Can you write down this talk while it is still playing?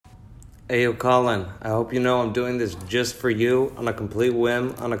Hey, yo, Colin, I hope you know I'm doing this just for you, on a complete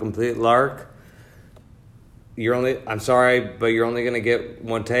whim, on a complete lark. I'm sorry, but you're only gonna get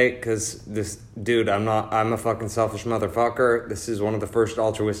one take, because I'm a fucking selfish motherfucker. This is one of the first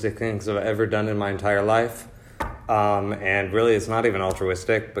altruistic things I've ever done in my entire life. And really, it's not even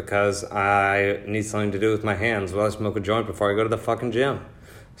altruistic, because I need something to do with my hands while I smoke a joint before I go to the fucking gym.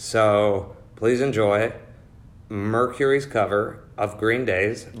 So, please enjoy Mercury's cover of Green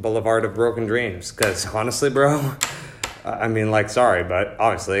Day's Boulevard of Broken Dreams. Because honestly, bro, sorry, but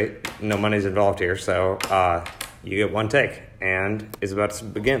obviously no money's involved here. So you get one take, and it's about to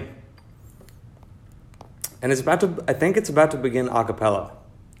begin. And I think it's about to begin a cappella.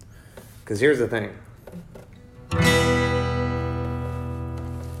 Because here's the thing.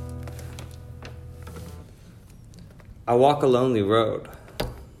 I walk a lonely road.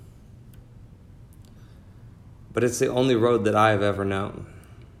 But it's the only road that I have ever known.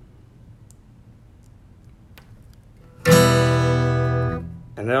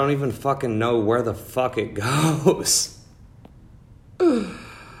 And I don't even fucking know where the fuck it goes.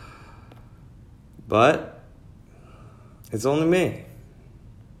 But it's only me.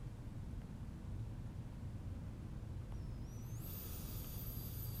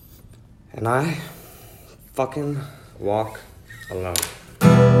 And I fucking walk alone.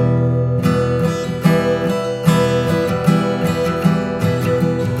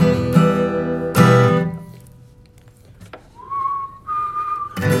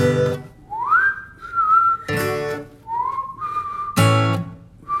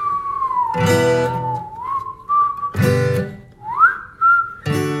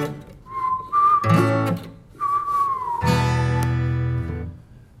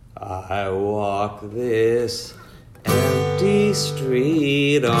 I walk this empty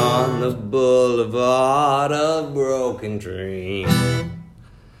street on the boulevard of broken dreams,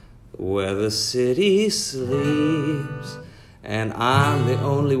 where the city sleeps and I'm the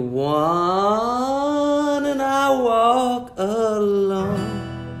only one, and I walk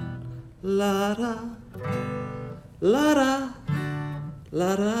alone. La-da, la-da,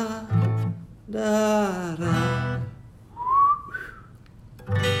 la-da, da-da.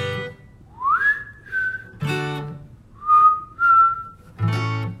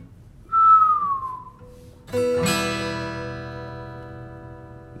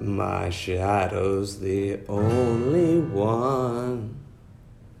 My shadow's the only one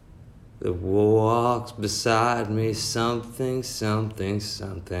that walks beside me, something, something,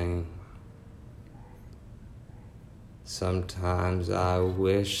 something. Sometimes I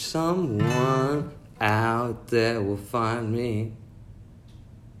wish someone out there will find me.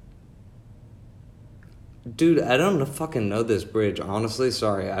 Dude, I don't fucking know this bridge. Honestly,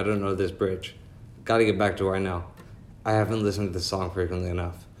 sorry, I don't know this bridge. Gotta get back to where I know. I haven't listened to this song frequently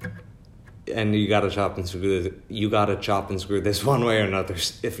enough. And you gotta chop and screw this one way or another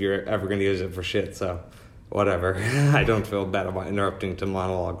if you're ever gonna use it for shit, so whatever. I don't feel bad about interrupting to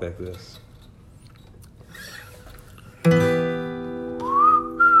monologue like this.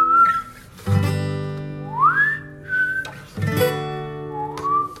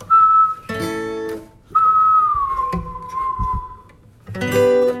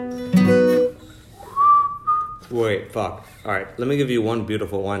 Wait, fuck. Alright, let me give you one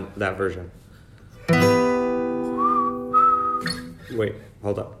beautiful one, that version. Wait,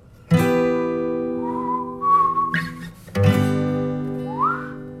 hold up.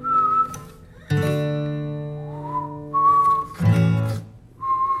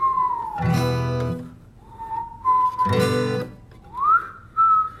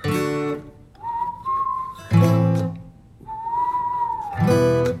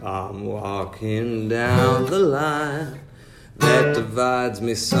 I'm walking down the line that divides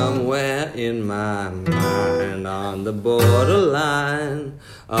me somewhere in my mind, on the borderline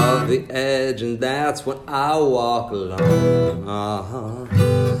of the edge, and that's when I walk alone. Uh-huh,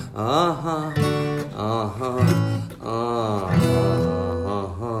 uh-huh, uh-huh, uh-huh,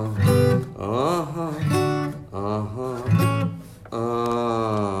 uh-huh, uh-huh,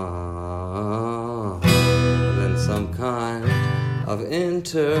 uh-huh. Then some kind of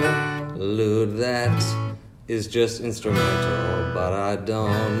interlude that is just instrumental, but I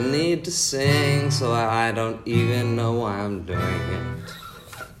don't need to sing, so I don't even know why I'm doing it.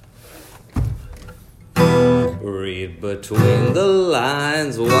 Read between the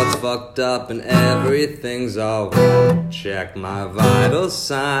lines what's fucked up and everything's alright. Check my vital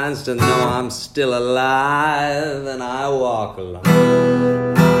signs to know I'm still alive, and I walk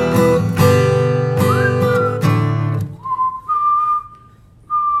alone.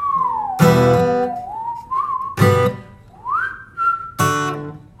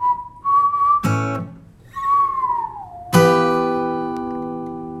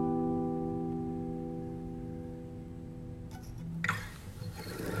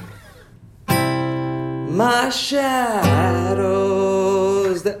 My shadow's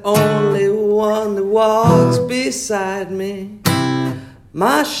the only one that walks beside me.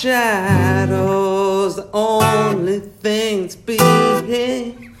 My shadow's the only thing that's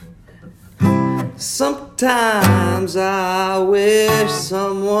beating. Sometimes I wish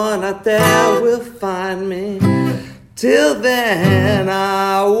someone out there will find me. Till then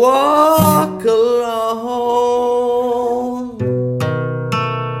I walk alone.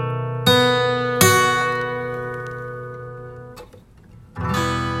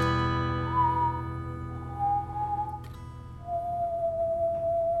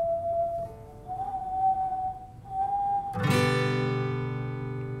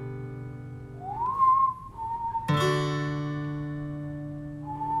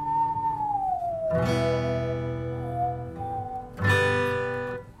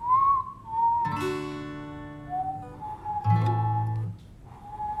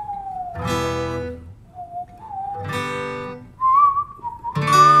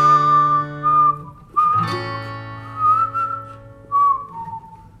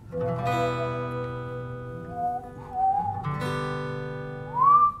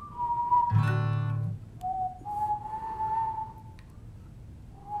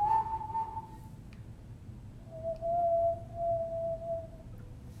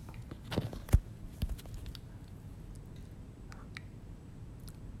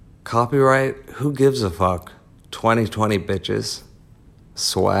 Copyright, who gives a fuck? 2020 bitches.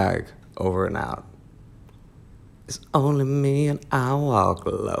 Swag, over and out. It's only me and I walk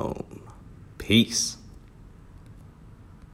alone. Peace.